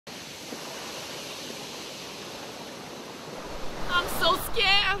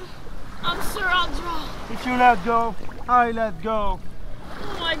scared. I'm sure I'll drown. If you let go, I let go.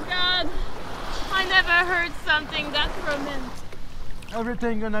 Oh my God. I never heard something that romantic.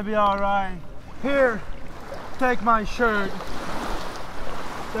 Everything gonna be alright. Here, take my shirt.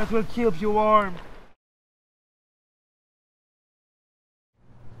 That will keep you warm.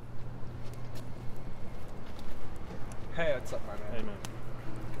 Hey, what's up, my man? Hey, man.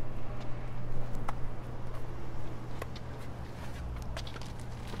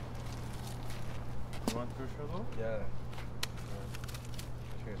 You want crucial? Yeah.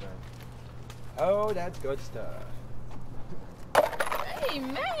 Cheers, man. Oh, that's good stuff. Hey,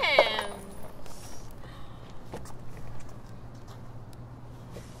 man.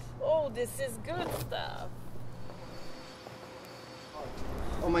 Oh, this is good stuff.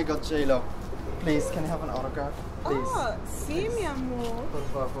 Oh my God, J-Lo. Please, can I have an autograph? Please. Ah, sí, mi amor. Por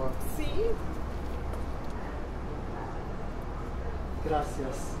favor. Sí.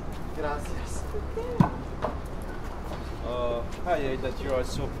 Gracias. Gracias. I heard that you are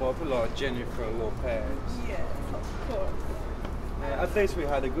so popular, Jennifer Lopez. Yes, of course. At least we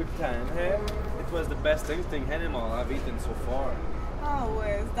had a good time, hey? It was the best tasting animal I've eaten so far. Oh,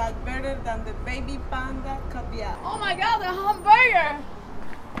 well, is that better than the baby panda caviar? Oh my God, a hamburger.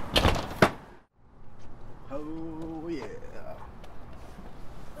 Oh, yeah.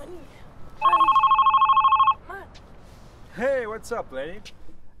 Hey, what's up, lady?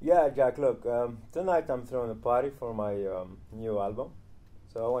 Yeah, Jack, look, tonight I'm throwing a party for my new album,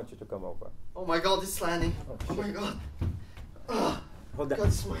 so I want you to come over. Oh my God, it's Lanny. Oh my God. Hold on. God,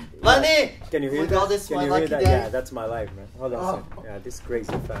 it's my... Lanny! Can you hear Oh my that? God, it's Can my you lucky hear that? day. Yeah, that's my life, man. Hold on a Oh. second. Yeah, this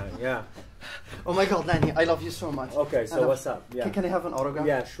crazy fan. Yeah. Oh my God, Lanny, I love you so much. Okay, so what's up? Yeah. Can I have an autograph?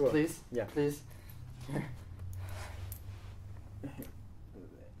 Yeah, sure. Please? Yeah. Please?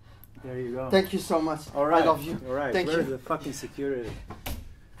 There you go. Thank you so much. All right. I love you. All right. Thank Where's you. the fucking security?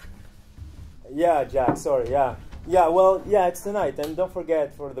 Yeah, Jack. Sorry. Yeah. Yeah. Well. Yeah. It's tonight, and don't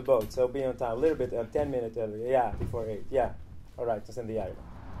forget for the boat. So be on time. A little bit. 10 minutes early. Yeah. Before 8. Yeah. All right. Just in the area.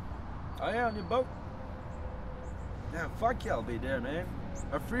 Oh, yeah, on your boat? Yeah, fuck yeah, I'll be there, man.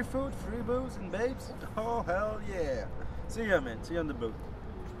 Free food, free booze, and babes? Oh, hell yeah. See ya, man. See you on the boat.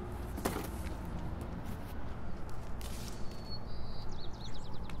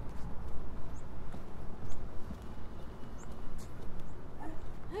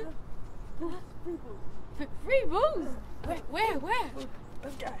 Free booze? Where?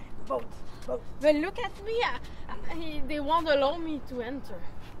 This guy, boat. But look at me. They won't allow me to enter.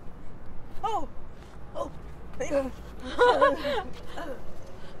 Oh,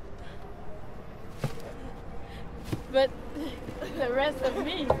 But the rest of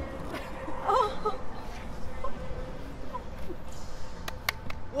me. oh.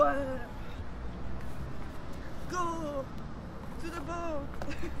 What? Go to the boat.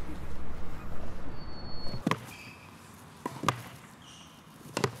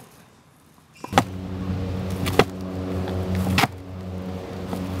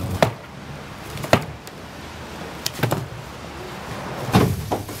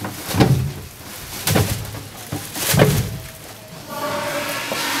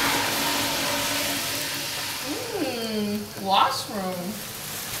 Washroom.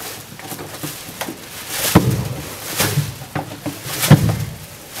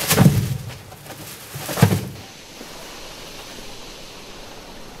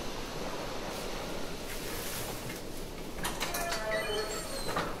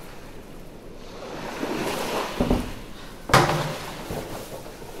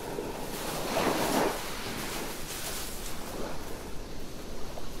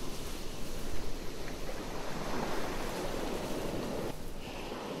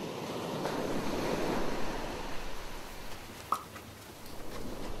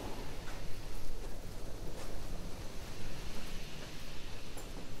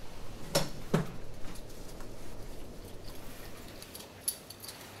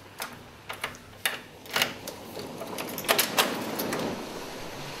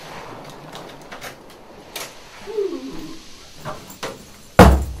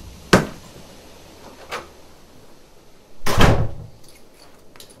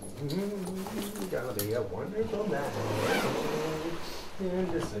 Gonna be a wonderful night. And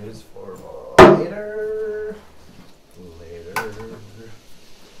this is for later.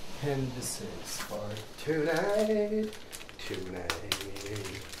 And this is for tonight.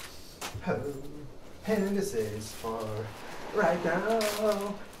 Oh, and this is for right now.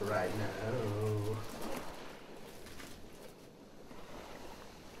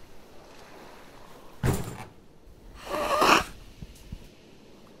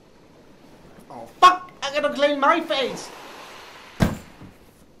 Oh, fuck! I gotta clean my face!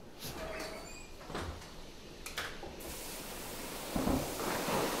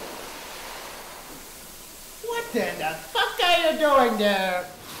 doing there?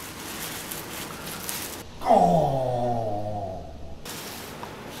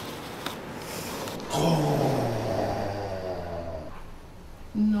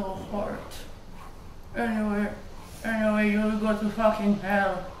 No heart. Anyway, you'll go to fucking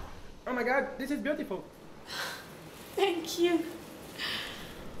hell. Oh my god, this is beautiful. Thank you.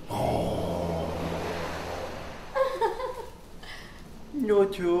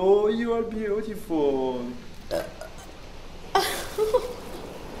 Jojo, you are beautiful.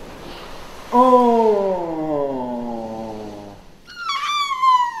 Oh.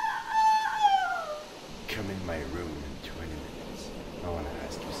 Come in my room in 20 minutes. I want to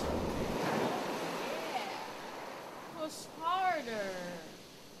ask you something. Push harder.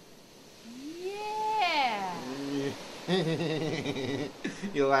 Yeah.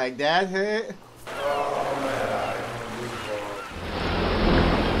 You like that, huh?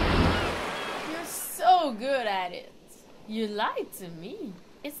 You're so good at it. You lied to me.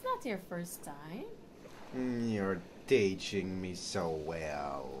 It's not your first time. You're teaching me so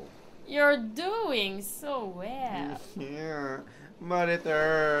well. You're doing so well. Yeah, but it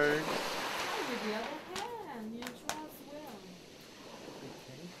hurts. With the other hand, you draw as well.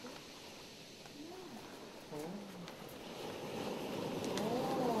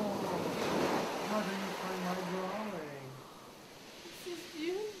 How do you find my drawing? This is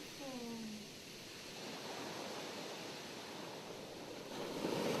beautiful.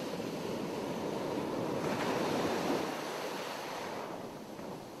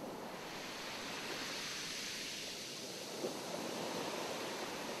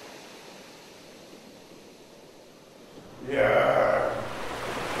 Yeah,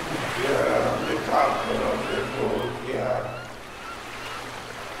 the captain of the boat, yeah.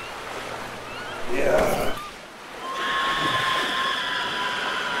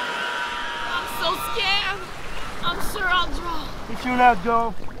 I'm so scared. I'm sure I'll draw. If you let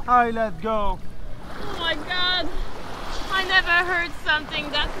go, I let go. Oh my god. I never heard something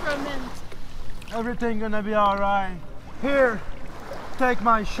that romantic. Everything gonna be alright. Here, take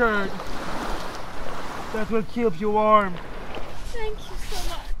my shirt. That will keep you warm. Thank you so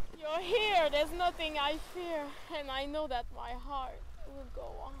much. You're here. There's nothing I fear. And I know that my heart will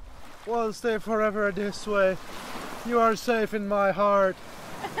go on. We'll stay forever this way. You are safe in my heart.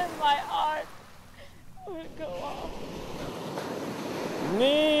 And my heart will go on.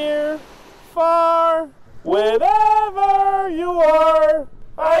 Near, far, wherever you are,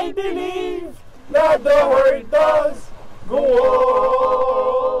 I believe that the world does go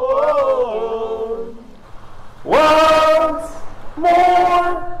on. Once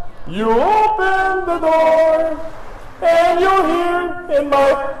more, you open the door, and you're here in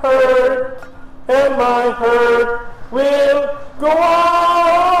my heart, and my heart will